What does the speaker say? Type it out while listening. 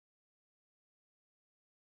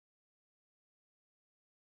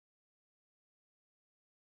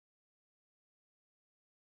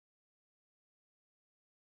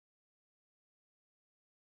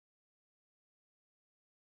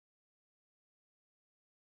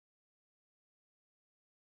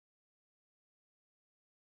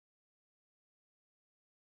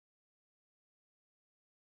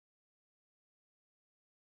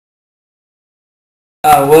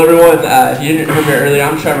Well, everyone, if you didn't remember earlier,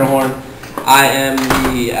 I'm Trevor. I am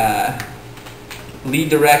the lead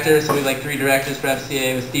director, so we have like 3 directors for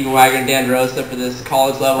FCA with Stephen Wagner and Dan DeRosa for this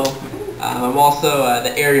college level. I'm also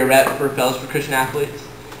the area rep for Fellowship for Christian Athletes.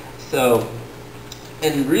 So,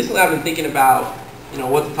 and recently I've been thinking about,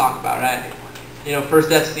 what to talk about, right? First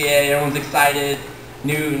FCA, everyone's excited,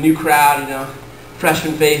 new crowd,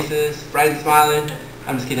 freshman faces, bright and smiling.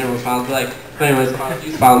 I'm just kidding, everyone's smiling, but anyways,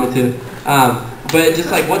 you smiling me too. But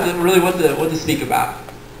just like what to speak about.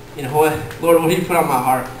 Lord, what do you put on my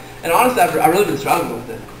heart? And honestly, I've really been struggling with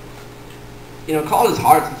it. College is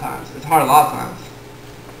hard sometimes. It's hard a lot of times.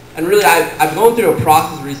 And really, I've gone through a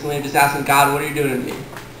process recently of just asking God, what are you doing to me?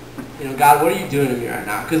 God, what are you doing to me right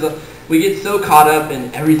now? Because we get so caught up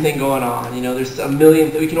in everything going on. There's a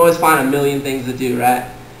million, we can always find a million things to do,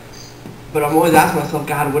 right? But I'm always asking myself,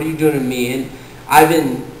 God, what are you doing to me? And I've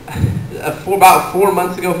been, about 5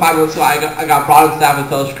 months ago, I got brought on staff with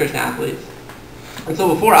Fellowship for Christian Athletes. And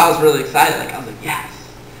so before, I was really excited. I was like, yes,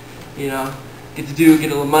 get a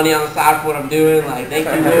little money on the side for what I'm doing. Like, thank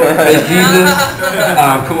you, Lord, praise Jesus.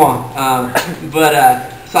 Come on.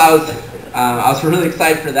 So I was really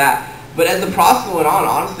excited for that. But as the process went on,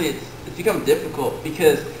 honestly, it's become difficult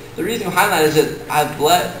because the reason behind that is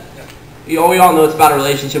that we all know it's about a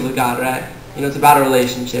relationship with God, right? It's about a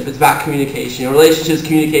relationship. It's about communication. Relationships,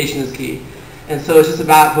 communication is key. And so it's just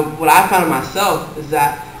about, but what I found in myself is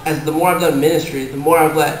that as the more I've done ministry, the more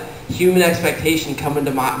I've let human expectation come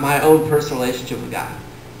into my own personal relationship with God.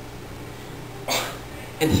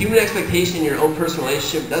 And human expectation in your own personal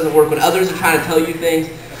relationship doesn't work when others are trying to tell you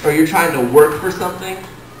things or you're trying to work for something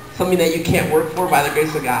that you can't work for by the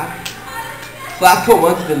grace of God. So the last couple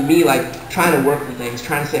months have been me trying to work for things,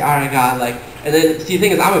 trying to say, all right, God, and then see the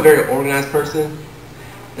thing is I'm a very organized person.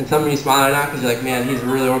 And some of you smiling now because you're like, man, he's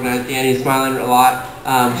really organized. Annie's smiling a lot.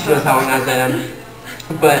 She knows how organized I am.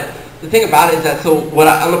 But the thing about it is that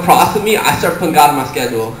on the process of me, I start putting God in my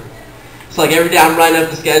schedule. So every day I'm writing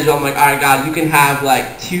up the schedule. I'm like, all right, God, you can have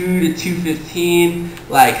 2 to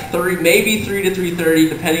 2:15, 3, maybe 3 to 3:30,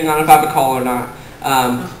 depending on if I have a call or not.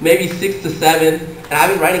 Maybe 6 to 7. And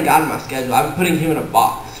I've been writing God in my schedule. I've been putting him in a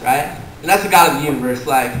box, right? And that's the God of the universe.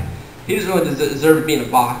 He doesn't really deserve to be in a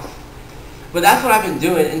box. But that's what I've been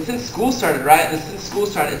doing. And since school started, right? It's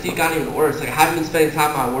gotten even worse. I haven't been spending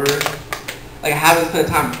time on my word. I haven't spent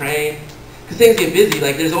time praying. Because things get busy.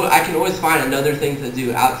 I can always find another thing to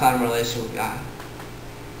do outside of my relationship with God.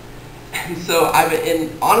 And so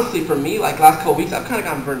and honestly for me, last couple weeks, I've kind of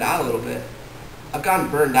gotten burned out a little bit. I've gotten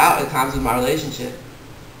burned out at times with my relationship.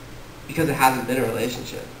 Because it hasn't been a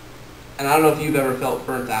relationship. And I don't know if you've ever felt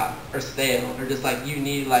burnt out or stale or just you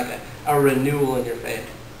need a renewal in your faith.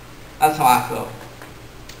 That's how I felt.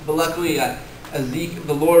 But luckily,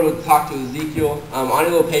 the Lord would talk to Ezekiel. On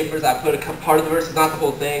your little papers, I put part of the verses, not the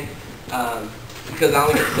whole thing, because I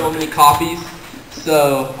only get so many copies,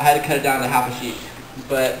 so I had to cut it down to half a sheet.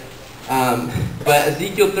 But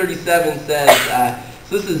Ezekiel 37 says,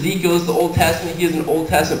 so this is Ezekiel, this is the Old Testament. He is an Old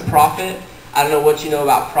Testament prophet. I don't know what you know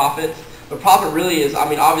about prophets, but prophet really is,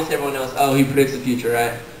 obviously everyone knows, he predicts the future,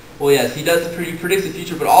 right? Well, yes, he predicts the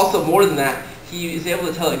future, but also more than that, he is able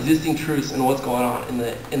to tell existing truths and what's going on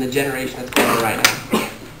in the generation that's going on right now.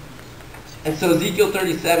 And so Ezekiel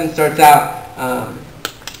 37 starts out,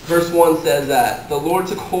 verse 1 says that the Lord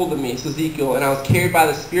took hold of me, so Ezekiel, and I was carried by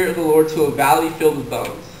the Spirit of the Lord to a valley filled with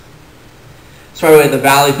bones. Sorry, the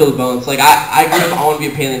valley filled with bones. I grew up, I want to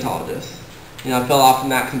be a paleontologist. I fell off from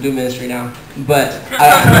that because I'm doing ministry now. But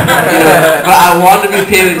I wanted to be a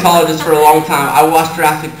paleontologist for a long time. I watched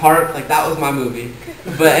Jurassic Park, that was my movie.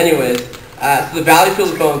 But anyways, so the valley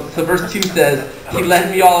filled with bones. So verse 2 says, he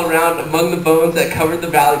led me all around among the bones that covered the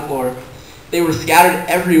valley floor. They were scattered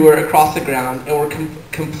everywhere across the ground and were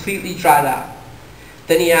completely dried out.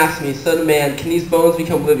 Then he asked me, son of man, can these bones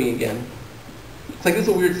become living again? It's this is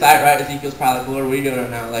a weird sight, right? Ezekiel's probably Lord, what are you doing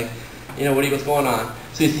right now? What's going on?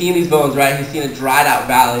 So he's seeing these bones, right? He's seeing a dried out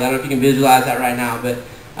valley. I don't know if you can visualize that right now, but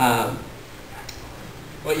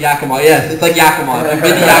Yakima, yes, it's like Yakima. If you've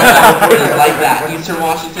been to Yakima, it's like that. Eastern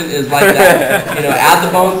Washington is like that. Add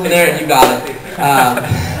the bones in there and you got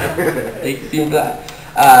it. They seem that.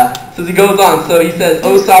 So he goes on. So he says,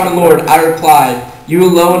 "O sovereign Lord," I replied, "you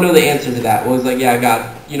alone know the answer to that." Well, he's yeah, God,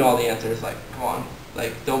 you know all the answers. Come on.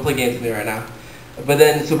 Don't play games with me right now. But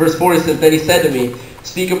then, so verse 4 says, then he said to me,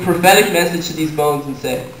 speak a prophetic message to these bones and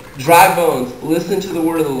say, dry bones, listen to the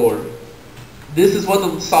word of the Lord. This is what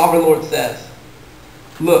the sovereign Lord says.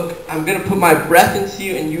 Look, I'm going to put my breath into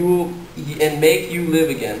you and make you live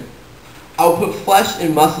again. I will put flesh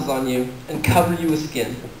and muscles on you and cover you with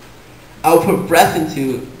skin. I will put breath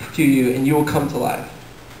into you and you will come to life.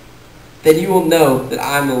 then you will know that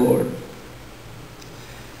I'm the Lord.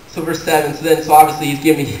 So verse 7, so obviously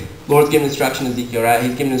Lord's giving instruction to Ezekiel, right?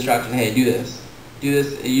 He's giving instruction, hey, do this. Do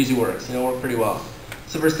this. It usually works. Works pretty well.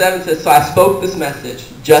 So verse 7 says, so I spoke this message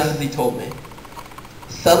just as he told me.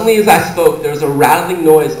 Suddenly as I spoke, there was a rattling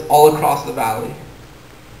noise all across the valley.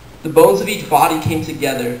 The bones of each body came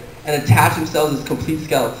together and attached themselves as complete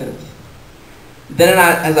skeletons. Then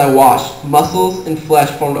as I watched, muscles and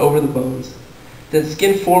flesh formed over the bones. Then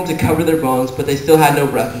skin formed to cover their bones, but they still had no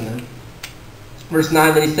breath in them. Verse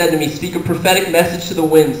 9, then he said to me, speak a prophetic message to the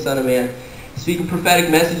wind, son of man. Speak a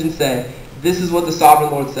prophetic message and say, this is what the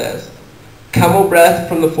sovereign Lord says. Come, O breath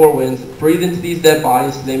from the four winds, breathe into these dead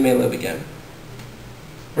bodies so they may live again.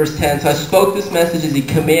 Verse 10, so I spoke this message as he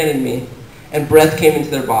commanded me, and breath came into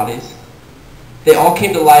their bodies. They all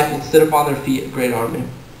came to life and stood upon their feet, a great army.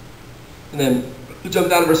 And then we jump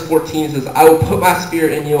down to verse 14, it says, I will put my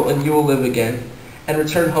spirit in you, and you will live again, and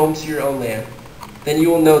return home to your own land. Then you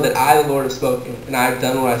will know that I, the Lord, have spoken, and I have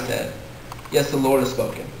done what I said. Yes, the Lord has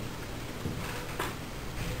spoken.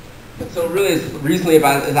 And so really, recently,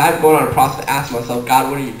 as I've gone on a process to ask myself,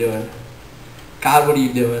 God, what are you doing? God, what are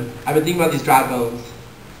you doing? I've been thinking about these dry bones.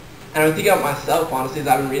 And I've been thinking about myself, honestly, as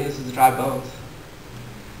I've been reading this as the dry bones.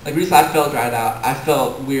 Like recently, I felt dried out. I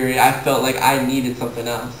felt weary. I felt like I needed something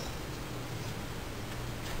else.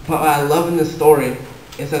 But what I love in this story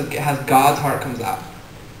is that it has God's heart comes out.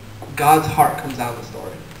 God's heart comes out in the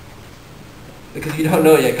story. Because if you don't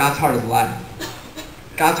know yet, God's heart is life.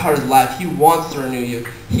 God's heart is life. He wants to renew you.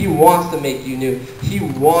 He wants to make you new. He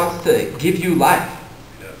wants to give you life.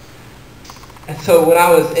 Yes. And so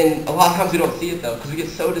and a lot of times we don't see it though, because we get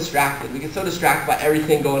so distracted. We get so distracted by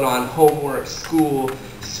everything going on, homework, school,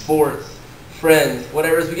 sports, friends,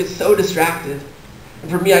 whatever it is. We get so distracted.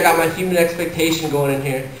 And for me, I got my human expectation going in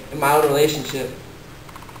here in my own relationship.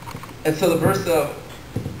 And so the verse though,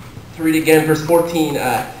 to read again, verse 14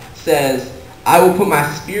 says, I will put my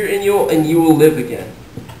spirit in you and you will live again.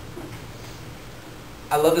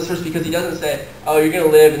 I love this verse because he doesn't say, oh, you're going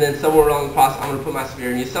to live and then somewhere along the process I'm going to put my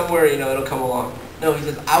spirit in you. Somewhere, it'll come along. No, he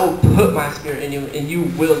says, I will put my spirit in you and you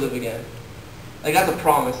will live again. Like that's a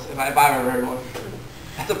promise, if I ever heard one.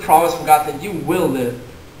 That's a promise from God saying you will live.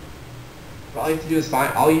 But all you have to do is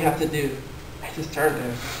all you have to do is just turn to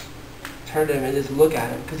him. Turn to him and just look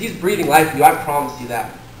at him. Because he's breathing life in you, I promise you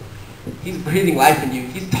that. He's breathing life in you.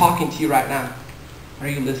 He's talking to you right now. Are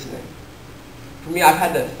you listening? For me, I've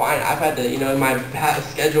had to, in my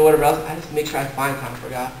schedule, whatever else, I just make sure I find time for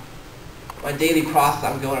God. My daily process,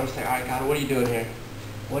 I'm just like, all right, God, what are you doing here?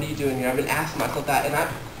 What are you doing here? I've been asking myself that, and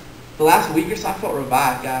the last week or so, I felt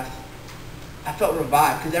revived, guys. I felt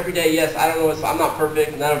revived, because every day, yes, I don't know, I'm not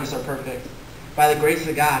perfect, none of us are perfect. By the grace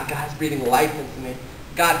of God, God's breathing life into me.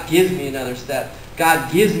 God gives me another step.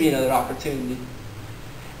 God gives me another opportunity.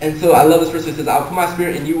 And so I love this verse. It says, I'll put my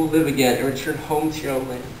spirit and you will live again and return home to your own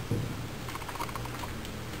land.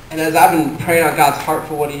 And as I've been praying on God's heart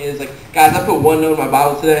for what he is, guys, I put one note in my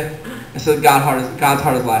Bible today. It says God's heart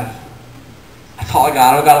is life. That's all I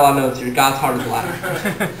got. I don't got a lot of notes here. God's heart is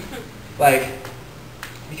life.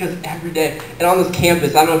 Because every day, and on this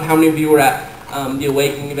campus, I don't know how many of you were at the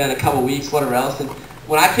Awakening event a couple weeks, whatever else. And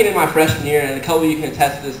when I came in my freshman year, and a couple of you can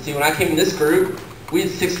attest to this too, when I came in this group, we had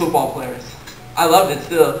 6 football players. I loved it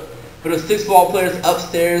still. But it was 6 football players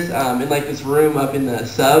upstairs in this room up in the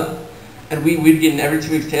sub. And we'd get in every 2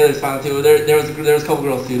 weeks. Taylor's final too. There was a couple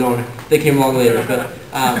girls too, don't worry. They came along later. But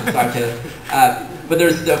sorry, Taylor. But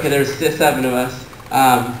there's 7 of us.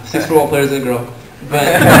 6 football players and a girl.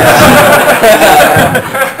 But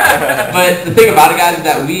but the thing about it, guys, is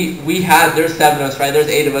that there's 7 of us, right? There's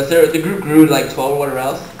 8 of us. The group grew to 12 or whatever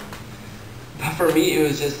else. But for me, it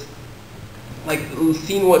was just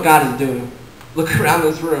seeing what God is doing. Look around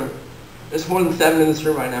this room. There's more than 7 in this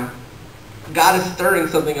room right now. God is stirring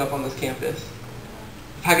something up on this campus.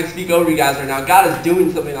 If I could speak over you guys right now, God is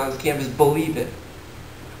doing something on this campus. Believe it.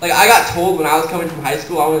 I got told when I was coming from high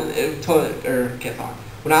school,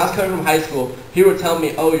 when I was coming from high school, people were telling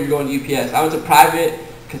me, oh, you're going to UPS. I went to private,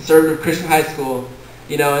 conservative Christian high school,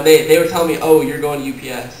 and they were telling me, oh, you're going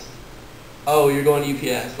to UPS. Oh, you're going to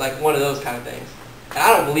UPS. One of those kind of things. And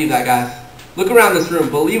I don't believe that, guys. Look around this room.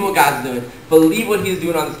 Believe what God's doing. Believe what he's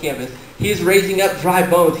doing on this campus. He's raising up dry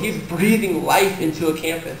bones. He's breathing life into a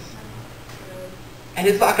campus. And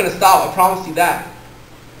it's not going to stop. I promise you that.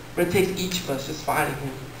 But it takes each of us just finding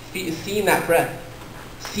him. Seeing that breath.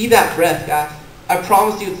 See that breath, guys. I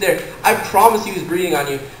promise you it's there. I promise you he's breathing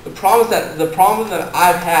on you. The problem that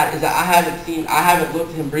I've had is that I haven't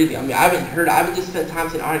looked at him breathing on me. I haven't just spent time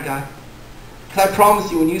saying, all right, God. Because I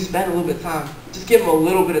promise you, when you spend a little bit of time, just give him a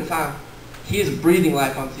little bit of time. He is breathing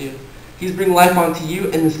life onto you. He's bringing life onto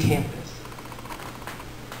you and this campus.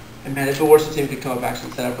 And man, if the worship team could come up,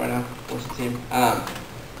 actually set up right now, worship team.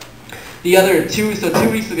 The other 2 weeks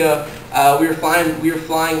ago, we were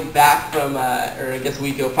flying back from, or I guess a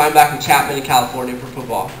week ago, flying back from Chapman in California for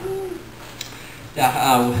football. Yeah,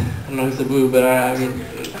 I don't know who said boo, but I mean,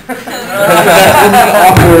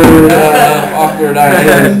 awkward. All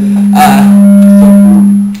right.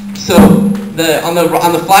 So on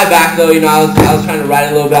the fly back though, I was trying to write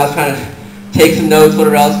a little bit. I was trying to take some notes, what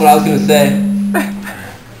I was going to say.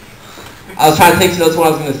 I was trying to take some notes what I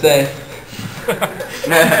was going to say.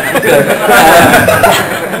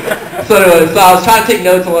 So I was trying to take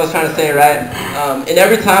notes on what I was trying to say, right? And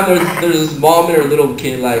every time there's this mom and her little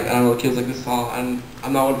kid, like, I don't know, the kid was like this tall. I'm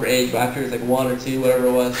not one for age, but I figured it was like 1 or 2, whatever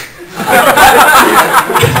it was. I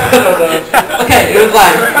don't know. Okay, it was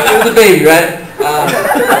a baby, right?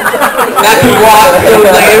 That could walk, so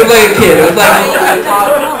it was like a kid. It was like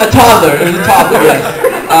a toddler. It was a toddler, yes.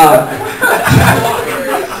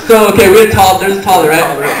 So, okay, there's a toddler, right?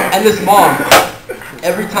 And this mom,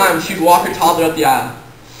 every time she'd walk her toddler up the aisle,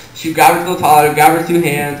 she'd grab her little toddler, grab her 2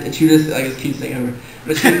 hands, and she'd just, like, it's the cutest thing ever.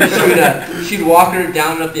 But she'd walk her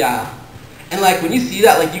down and up the aisle. And, like, when you see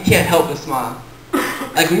that, like, you can't help but smile.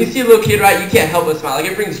 Like, when you see a little kid, right, you can't help but smile.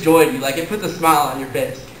 Like, it brings joy to you. Like, it puts a smile on your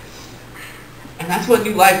face. And that's what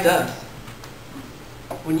new life does.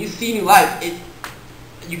 When you see new life,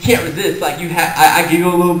 you can't resist. Like, I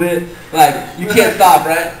giggle a little bit. Like, you can't stop,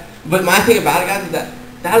 right? But my thing about it, guys, is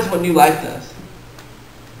that is what new life does.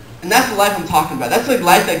 And that's the life I'm talking about. That's the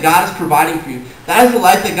life that God is providing for you. That is the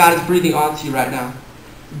life that God is breathing onto you right now.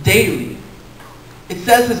 Daily. It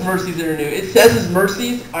says His mercies are new. It says His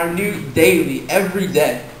mercies are new daily, every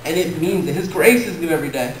day. And it means that His grace is new every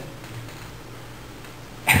day.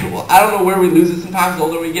 Well, I don't know where we lose it sometimes. The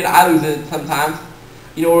older we get, I lose it sometimes.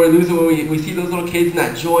 Where we lose it when we see those little kids and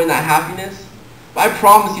that joy and that happiness. But I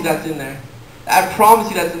promise you that's in there. I promise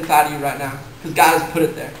you that's inside of you right now. Because God has put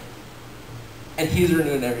it there. And He's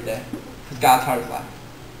renewing every day. Because God's heart is life.